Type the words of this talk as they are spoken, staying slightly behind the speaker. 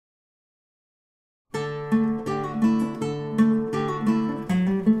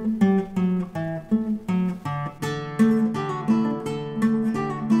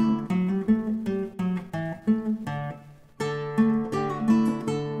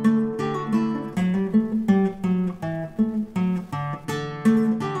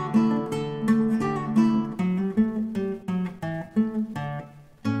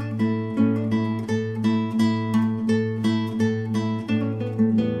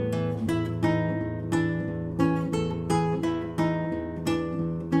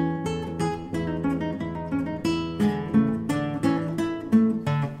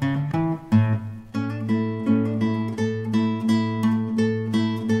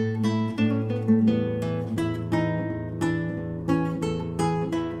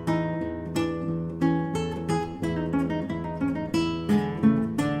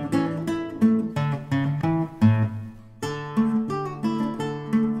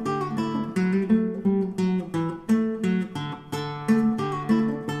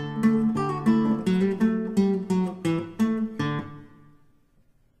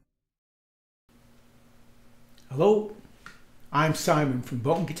I'm Simon from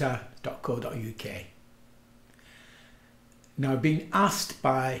buttonguitar.co.uk. Now, I've been asked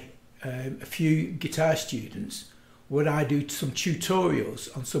by a few guitar students would I do some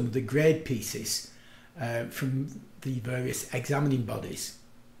tutorials on some of the grade pieces from the various examining bodies,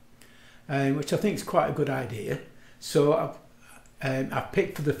 which I think is quite a good idea. So I've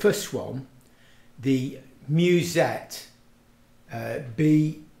picked for the first one the Musette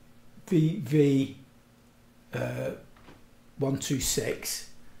BWV Annh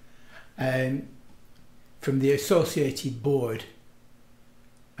II from the Associated Board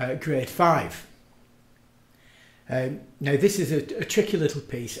Grade 5. Now this is a tricky little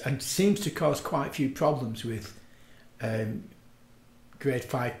piece and seems to cause quite a few problems with Grade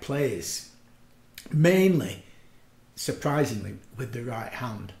 5 players, mainly, surprisingly, with the right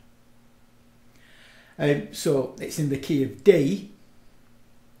hand. So it's in the key of D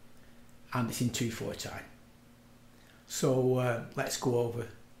and it's in 2/4 time. So let's go over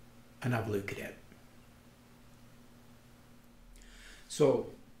and have a look at it.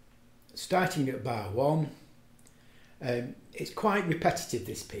 So starting at bar 1, it's quite repetitive,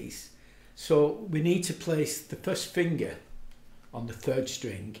 this piece, so we need to place the first finger on the 3rd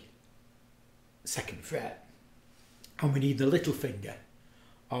string, 2nd fret, and we need the little finger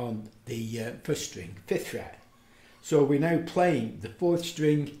on the 1st string, 5th fret. So we're now playing the 4th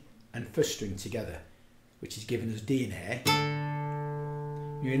string and 1st string together, which is giving us D and A.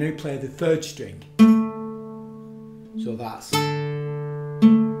 You now play the 3rd string, so that's,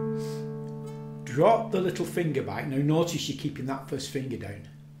 drop the little finger back. Now notice you're keeping that 1st finger down,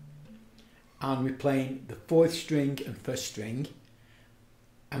 and we're playing the 4th string and 1st string,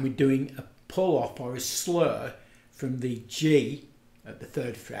 and we're doing a pull off or a slur from the G at the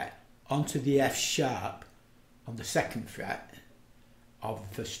 3rd fret onto the F sharp on the 2nd fret of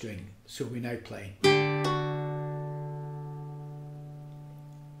the 1st string. So we're now playing,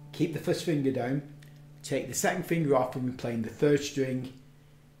 keep the 1st finger down, take the 2nd finger off, and we're playing the 3rd string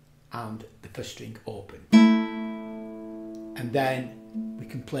and the 1st string open, and then we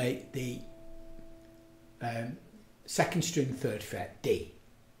can play the 2nd string 3rd fret D.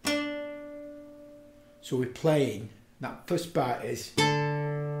 So we're playing, that first bar is, now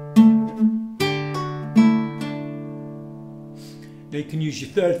you can use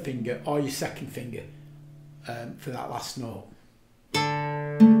your 3rd finger or your 2nd finger for that last note.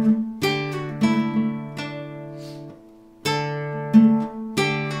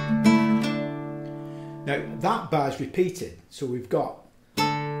 Now that bar is repeated, so we've got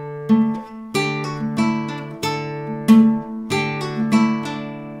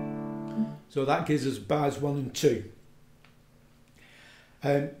so that gives us bars 1 and 2.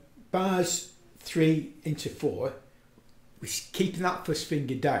 Bars 3 into 4, we're keeping that 1st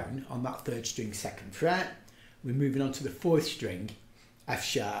finger down on that 3rd string 2nd fret. We're moving on to the 4th string F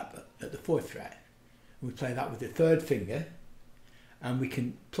sharp at the 4th fret. We play that with the 3rd finger, and we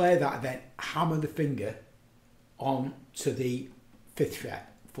can play that and then hammer the finger on to the 5th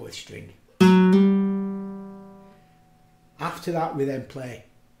fret 4th string. After that we then play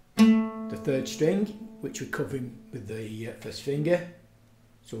the 3rd string, which we're covering with the 1st finger,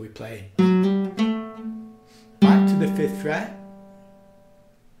 so we're playing back to the 5th fret,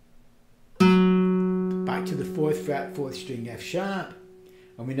 back to the 4th fret 4th string F sharp,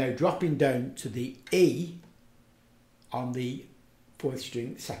 and we're now dropping down to the E on the 4th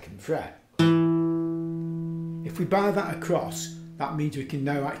string 2nd fret. If we bar that across, that means we can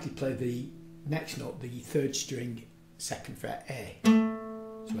now actually play the next note, the 3rd string 2nd fret A.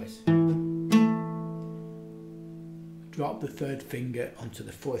 So it's drop the 3rd finger onto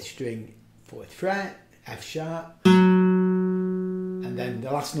the 4th string 4th fret, F sharp, and then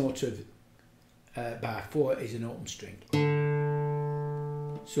the last note of bar 4 is an open string.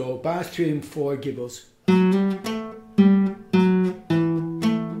 So bars 3 and 4 give us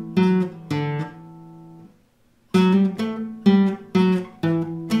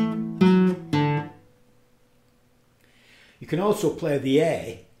You can also play the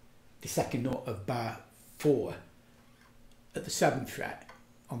A, the 2nd note of bar 4, at the 7th fret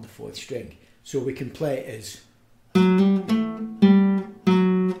on the 4th string. So we can play it as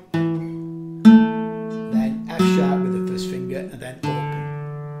then F sharp with the 1st finger and then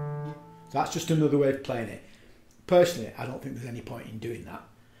open. So that's just another way of playing it. Personally, I don't think there's any point in doing that,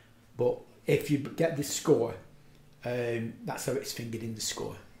 but if you get the score, that's how it's fingered in the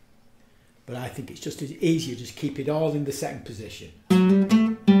score. But I think it's just as easier, just keep it all in the 2nd position.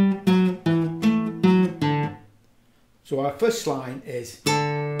 So our first line is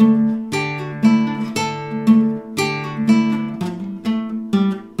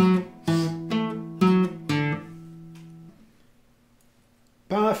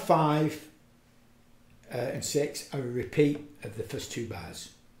bar 5 and 6 are a repeat of the first two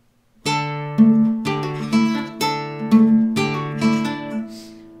bars.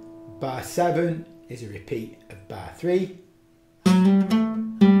 Bar 7 is a repeat of bar 3.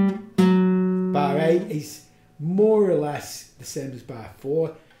 Bar 8 is more or less the same as bar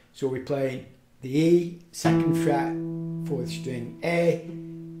 4, so we're playing the E, 2nd fret, 4th string, A,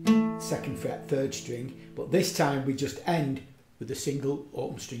 2nd fret, 3rd string, but this time we just end with a single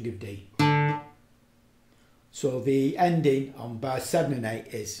open string of D. So the ending on bars 7 and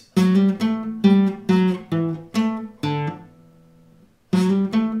 8 is.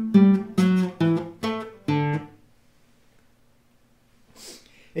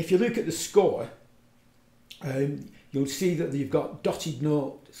 If you look at the score, you'll see that you've got dotted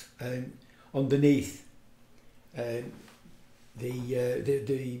notes underneath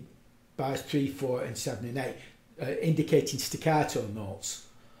the bars 3, 4 and 7 and 8, indicating staccato notes.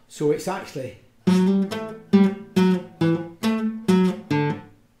 So it's actually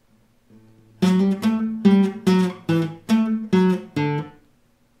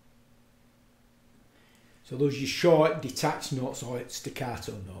so those are your short detached notes or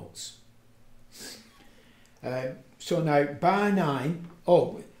staccato notes. So now bar 9,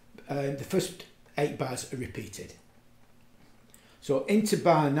 the first 8 bars are repeated. So into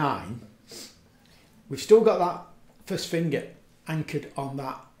bar 9, we've still got that first finger anchored on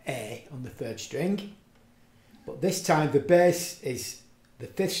that A on the 3rd string, but this time the bass is the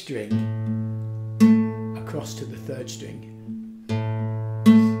 5th string across to the 3rd string.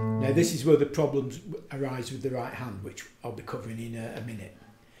 Now this is where the problems arise with the right hand, which I'll be covering in a minute.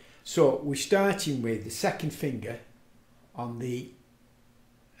 So we're starting with the 2nd finger on the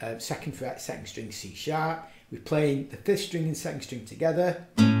 2nd fret, 2nd string C sharp. We're playing the 5th string and 2nd string together.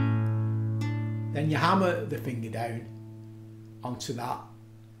 Then you hammer the finger down onto that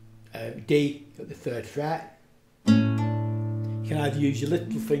D at the 3rd fret. You can either use your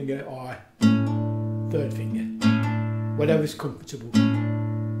little finger or 3rd finger, whatever's comfortable.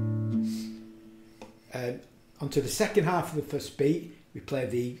 Onto the second half of the first beat, we play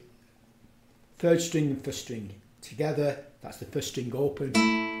the 3rd string and 1st string together. That's the 1st string open.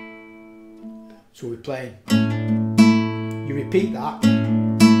 So we're playing. You repeat that.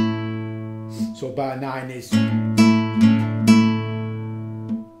 So bar 9 is.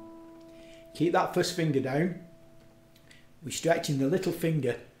 Keep that first finger down. We're stretching the little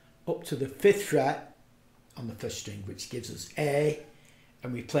finger up to the 5th fret on the 1st string, which gives us A.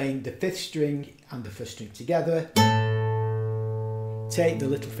 And we're playing the 5th string and the 1st string together. Take the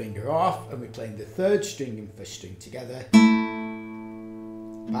little finger off and we're playing the 3rd string and 1st string together.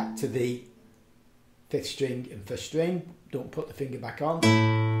 Back to the 5th string and 1st string. Don't put the finger back on.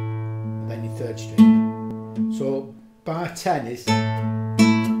 And then your 3rd string. So bar 10 is.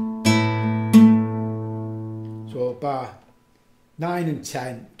 So bar 9 and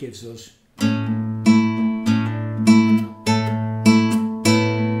 10 gives us.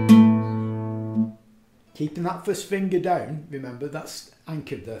 Keeping that first finger down, remember that's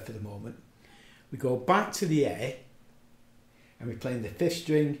anchored there for the moment. We go back to the A and we're playing the 5th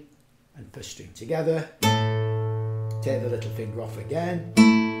string and 1st string together. Take the little finger off again.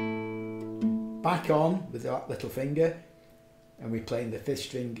 Back on with that little finger and we're playing the 5th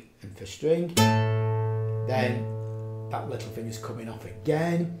string and 1st string. Then that little finger's coming off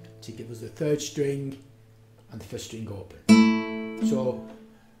again to give us the 3rd string and the 1st string open. So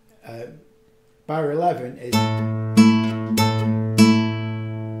bar 11 is.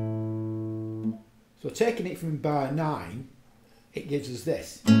 So taking it from bar 9, it gives us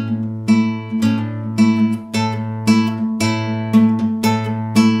this.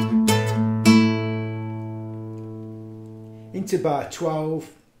 Into bar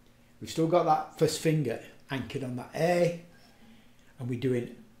 12, we've still got that first finger anchored on that A, and we're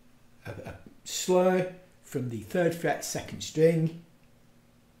doing a slur from the 3rd fret 2nd string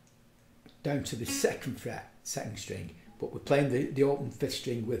down to the 2nd fret 2nd string, but we're playing the open 5th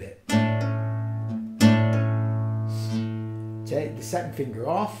string with it. Take the 2nd finger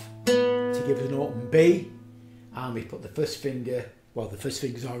off to give us an open B, and we put the first finger, well the first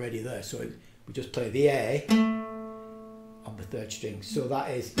finger's already there, so we just play the A on the 3rd string. So that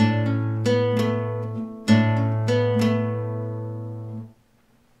is.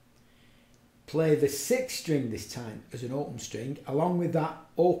 Play the 6th string this time as an open string along with that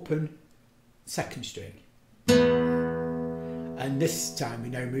open 2nd string, and this time we're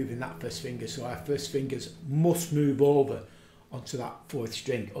now moving that first finger, so our first fingers must move over onto that 4th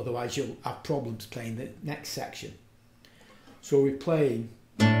string, otherwise you'll have problems playing the next section. So we're playing.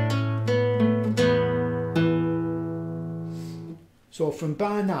 So from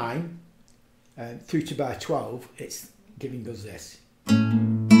bar 9 through to bar 12, it's giving us this.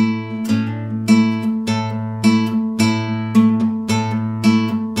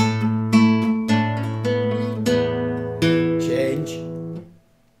 Change.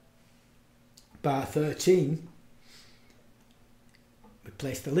 Bar 13, we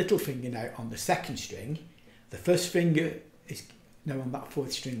place the little finger now on the second string. The first finger is now on that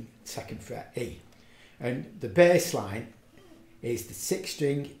 4th string, 2nd fret, E. And the bass line is the 6th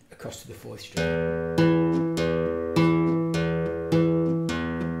string across to the 4th string.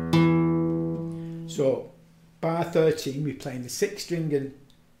 So bar 13, we're playing the 6th string and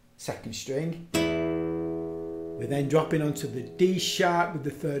 2nd string. We're then dropping onto the D sharp with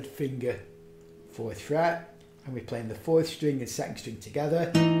the 3rd finger, 4th fret, and we're playing the 4th string and 2nd string together.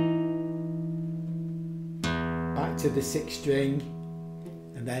 Back to the 6th string,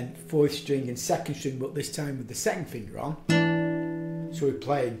 and then 4th string and 2nd string, but this time with the 2nd finger on. So we're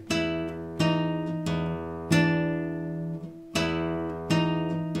playing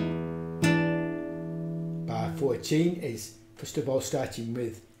bar 14 is first of all starting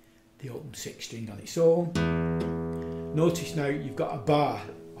with the open 6th string on its own. Notice now you've got a bar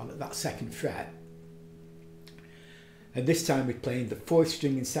on at that 2nd fret, and this time we're playing the 4th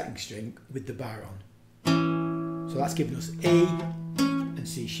string and 2nd string with the bar on. So that's giving us E and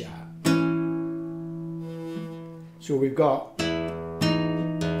C sharp. So we've got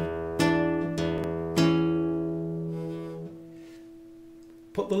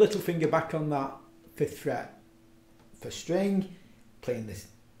put the little finger back on that 5th fret 1st string, playing the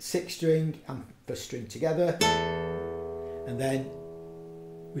 6th string and 1st string together, and then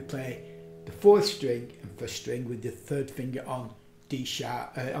we play the 4th string and 1st string with the 3rd finger on D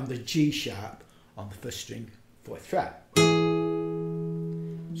sharp, on the G sharp on the 1st string 4th fret.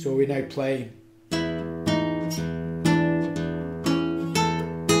 So we're now playing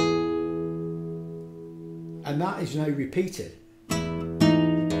and that is now repeated.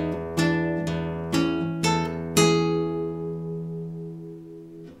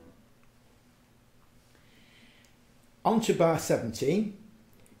 On to bar 17,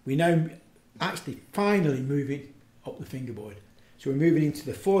 we now actually finally moving up the fingerboard. So we're moving into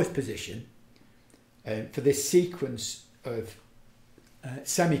the 4th position for this sequence of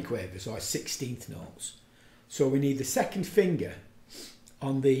semiquavers or 16th notes. So we need the 2nd finger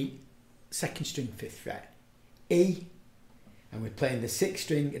on the 2nd string 5th fret, E, and we're playing the 6th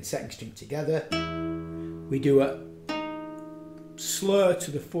string and 2nd string together. We do a slur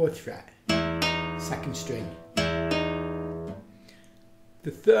to the 4th fret, 2nd string. The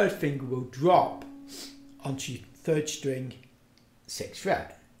 3rd finger will drop onto your 3rd string 6th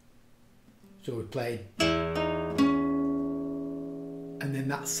fret. So we're playing, and then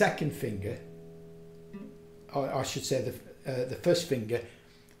that 2nd finger, or I should say the 1st finger,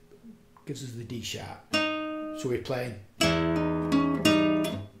 gives us the D sharp. So we're playing, and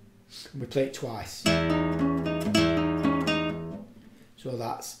we play it twice. So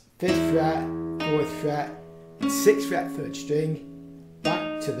that's 5th fret, 4th fret, 6th fret 3rd string,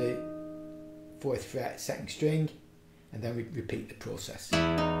 back to the 4th fret 2nd string, and then we repeat the process.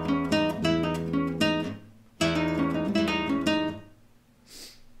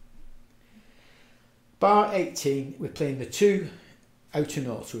 Bar 18, we're playing the 2 outer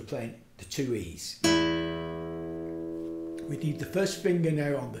notes, so we're playing the 2 E's. We need the 1st finger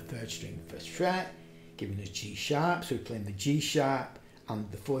now on the 3rd string 1st fret, giving us G sharp, so we're playing the G sharp and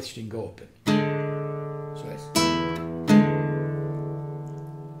the 4th string open. So it's,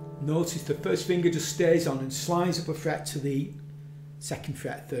 notice the 1st finger just stays on and slides up a fret to the 2nd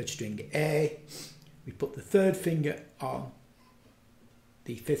fret 3rd string A. We put the 3rd finger on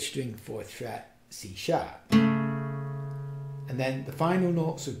the 5th string 4th fret C sharp, and then the final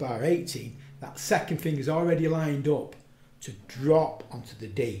notes of bar 18, that 2nd finger is already lined up to drop onto the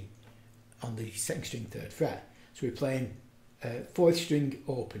D on the 2nd string 3rd fret. So we're playing 4th string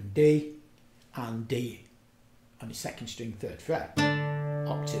open D and D on the 2nd string 3rd fret,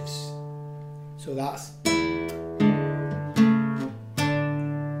 octaves. So that's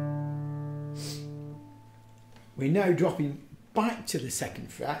we're now dropping back to the 2nd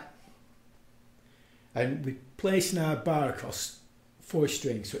fret, and we're placing our bar across 4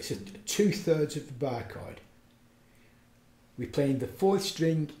 strings, so it's 2/3 of the bar chord. We're playing the 4th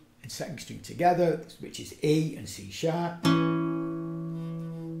string and 2nd string together, which is E and C sharp.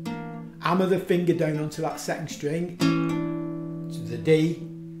 Hammer the finger down onto that 2nd string to the D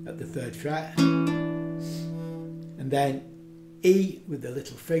at the 3rd fret, and then E with the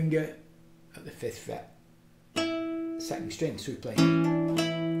little finger at the 5th fret, 2nd string. So we're playing.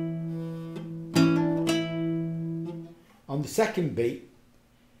 On the second beat,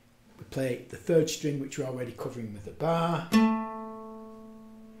 we play the third string, which we're already covering with the bar, and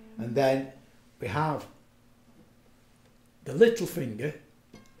then we have the little finger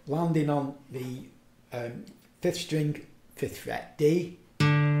landing on the 5th string, 5th fret D,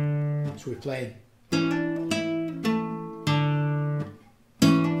 so we're playing.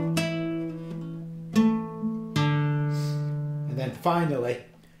 And then finally,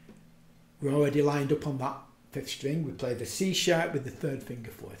 we're already lined up on that 5th string, we play the C sharp with the 3rd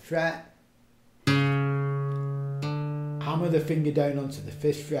finger, 4th fret, hammer the finger down onto the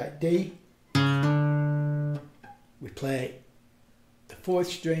 5th fret D, we play the 4th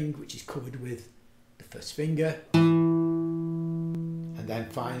string, which is covered with the 1st finger, and then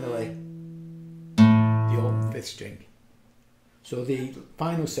finally the open 5th string. So the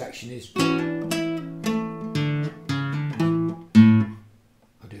final section is, I'll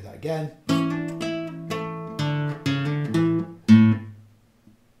do that again.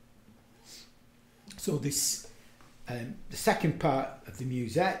 So this, the second part of the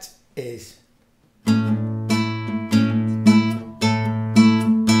musette is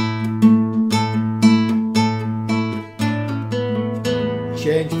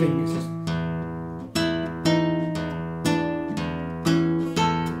change fingers.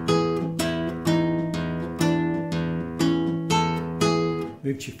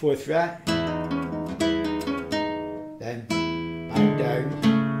 Move to your 4th fret, then back down.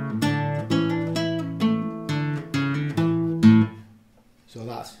 So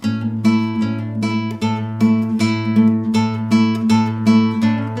that's.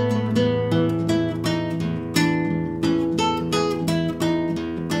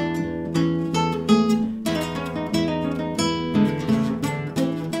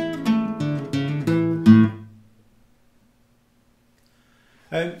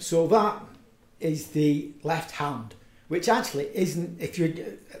 So that is the left hand, which actually isn't, if you're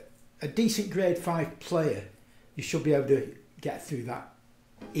a decent grade 5 player, you should be able to get through that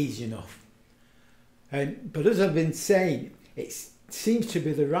easy enough. But as I've been saying, it seems to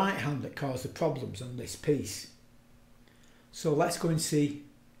be the right hand that caused the problems on this piece. So let's go and see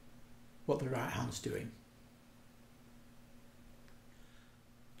what the right hand's doing.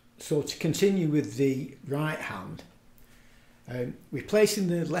 So to continue with the right hand, we're placing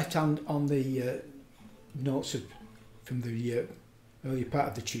the left hand on the notes from the earlier part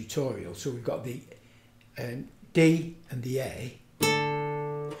of the tutorial. So we've got the D and the A.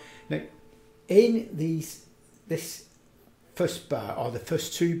 Now, in this first bar, or the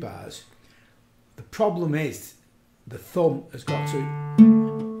first 2 bars, the problem is the thumb has got to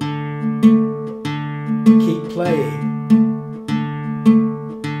keep playing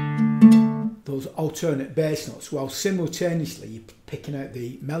those alternate bass notes while simultaneously you're picking out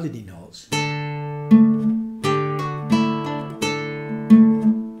the melody notes.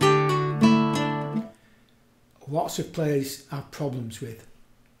 Lots of players have problems with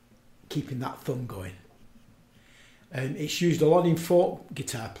keeping that thumb going. It's used a lot in folk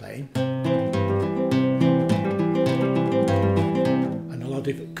guitar playing and a lot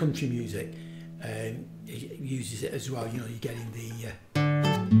of country music it uses it as well. You know, you're getting the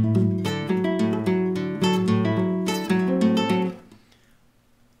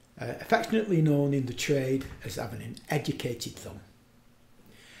affectionately known in the trade as having an educated thumb.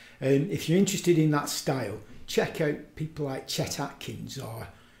 If you're interested in that style, check out people like Chet Atkins or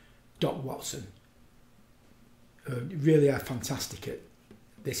Doc Watson. Really are fantastic at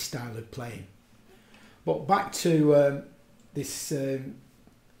this style of playing. But back to this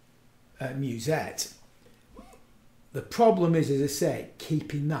musette. The problem is, as I say,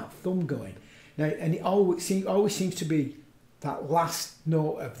 keeping that thumb going. Now, and it always seems to be that last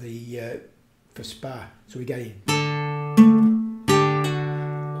note of the first bar. So we're getting.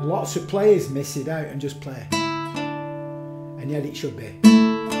 Lots of players miss it out and just play, and yet it should be.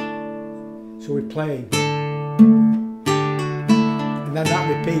 So we're playing, and then that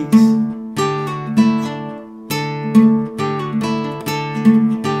repeats.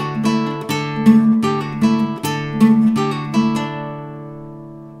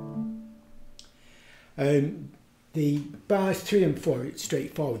 The bars 3 and 4, it's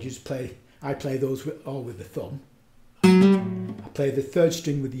straightforward. You just play. I play those all with the thumb. I play the 3rd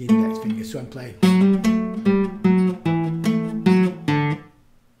string with the index finger, so I'm playing.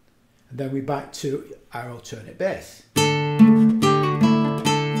 And then we're back to our alternate bass.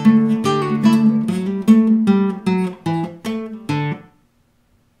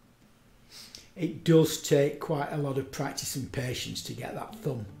 It does take quite a lot of practice and patience to get that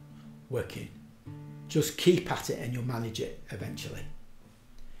thumb working. Just keep at it and you'll manage it eventually.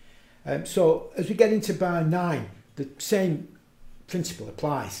 So as we get into bar 9, the same principle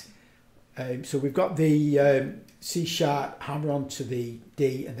applies. So we've got the C sharp hammer onto the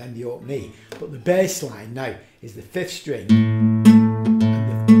D and then the open E, but the bass line now is the 5th string and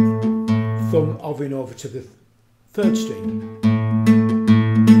the thumb hovering over to the 3rd string.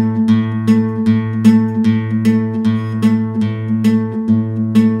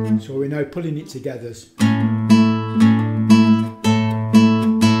 So we're now putting it together. So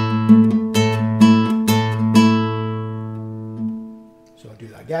I'll do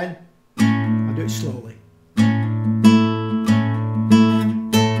that again. I'll do it slowly.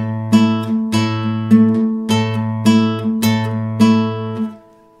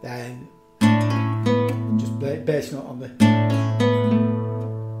 Then just play bass note on the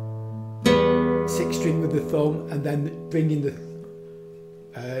 6th string with the thumb, and then bringing the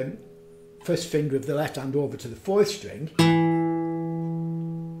 1st finger of the left hand over to the 4th string,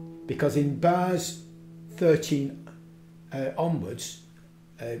 because in bars 13 onwards,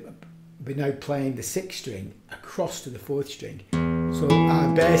 we're now playing the 6th string across to the 4th string. So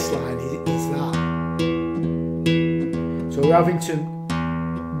our bass line is that. So we're having to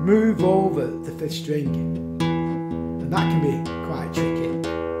move over the 5th string, and that can be quite tricky.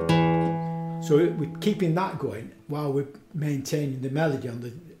 So we're keeping that going while we're maintaining the melody on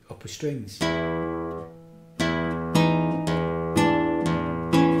the upper strings.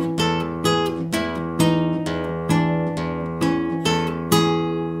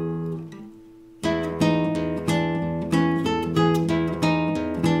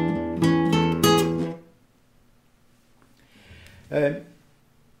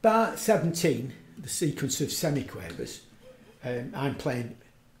 Bar 17, the sequence of semiquavers, I'm playing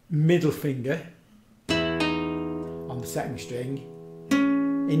middle finger on the 2nd string,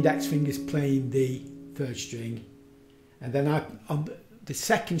 index finger's playing the 3rd string, and then on the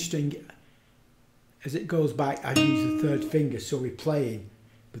 2nd string, as it goes back, I use the 3rd finger, so we're playing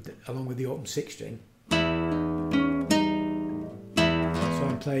along with the open 6th string. So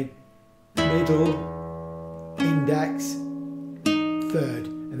I'm playing middle, index, 3rd,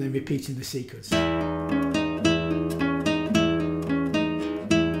 and then repeating the sequence.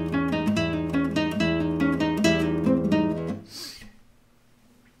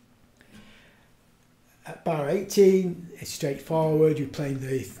 At bar 18, it's straightforward. You're playing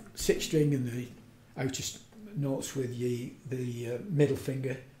the 6th string and the outer notes with the middle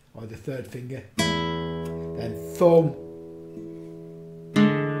finger or the 3rd finger. Then thumb,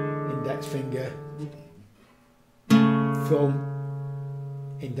 index finger, thumb,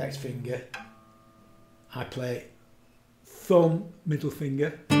 index finger. I play thumb, middle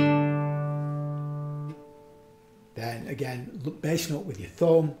finger. Then again, bass note with your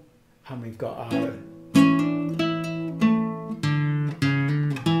thumb, and we've got our,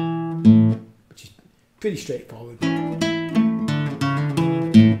 which is pretty straightforward.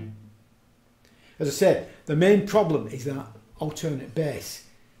 As I said, the main problem is that alternate bass.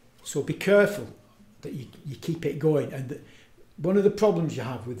 So be careful that you keep it going. And one of the problems you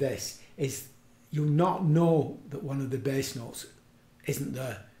have with this is you'll not know that one of the bass notes isn't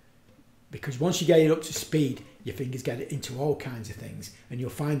there, because once you get it up to speed, your fingers get it into all kinds of things, and you'll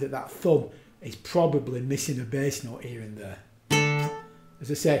find that that thumb is probably missing a bass note here and there. As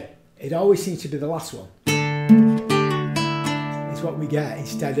I said, it always seems to be the last one. It's what we get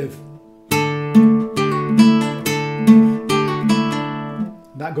instead of.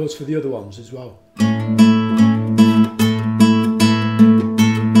 And that goes for the other ones as well.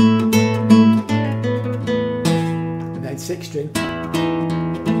 And then 6th string.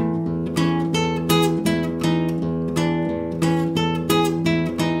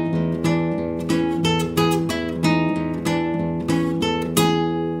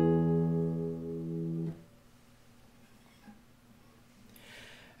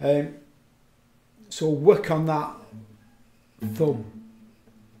 So work on that thumb.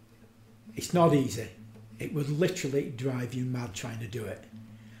 It's not easy. It would literally drive you mad trying to do it,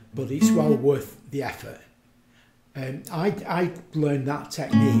 but it's well worth the effort. I learned that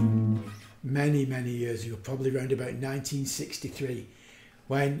technique many years ago, probably around about 1963,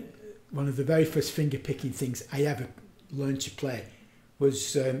 when one of the very first finger picking things I ever learned to play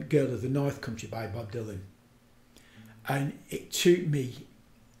was Girl of the North Country by Bob Dylan. And it took me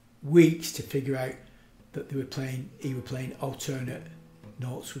weeks to figure out that he were playing alternate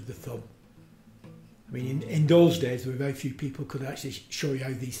notes with the thumb. I mean, in those days, there were very few people could actually show you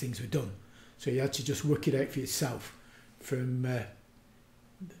how these things were done. So you had to just work it out for yourself from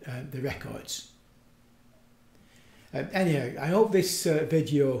the records. Anyhow, I hope this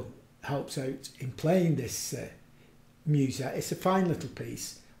video helps out in playing this Musette. It's a fine little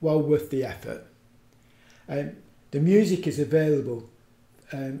piece, well worth the effort. The music is available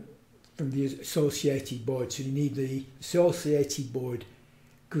from the associated board, so you need the associated board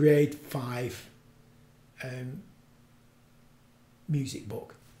grade 5 music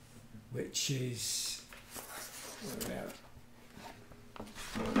book, which is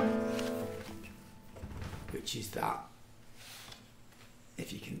that,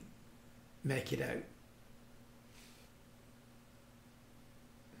 if you can make it out.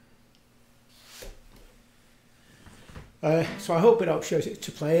 So I hope it helps you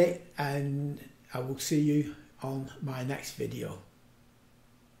to play it, and I will see you on my next video.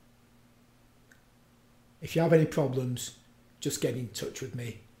 If you have any problems, just get in touch with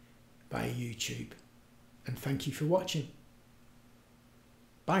me via YouTube, and thank you for watching.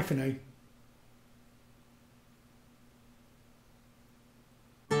 Bye for now.